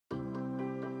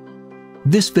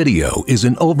This video is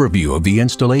an overview of the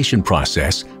installation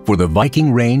process for the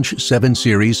Viking Range 7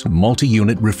 Series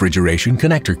multi-unit refrigeration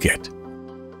connector kit.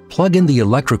 Plug in the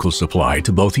electrical supply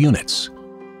to both units.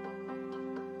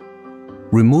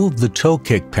 Remove the toe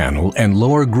kick panel and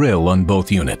lower grille on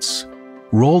both units.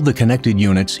 Roll the connected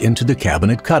units into the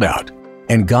cabinet cutout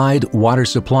and guide water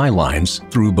supply lines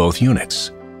through both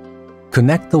units.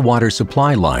 Connect the water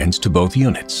supply lines to both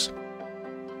units.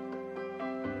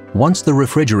 Once the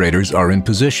refrigerators are in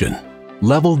position,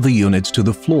 level the units to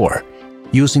the floor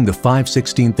using the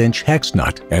 5/16" hex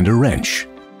nut and a wrench.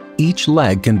 Each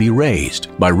leg can be raised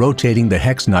by rotating the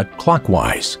hex nut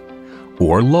clockwise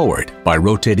or lowered by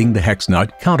rotating the hex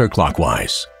nut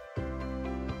counterclockwise.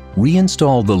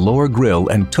 Reinstall the lower grille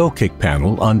and toe kick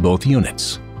panel on both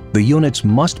units. The units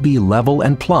must be level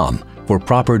and plumb for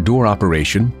proper door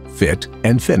operation, fit,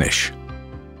 and finish.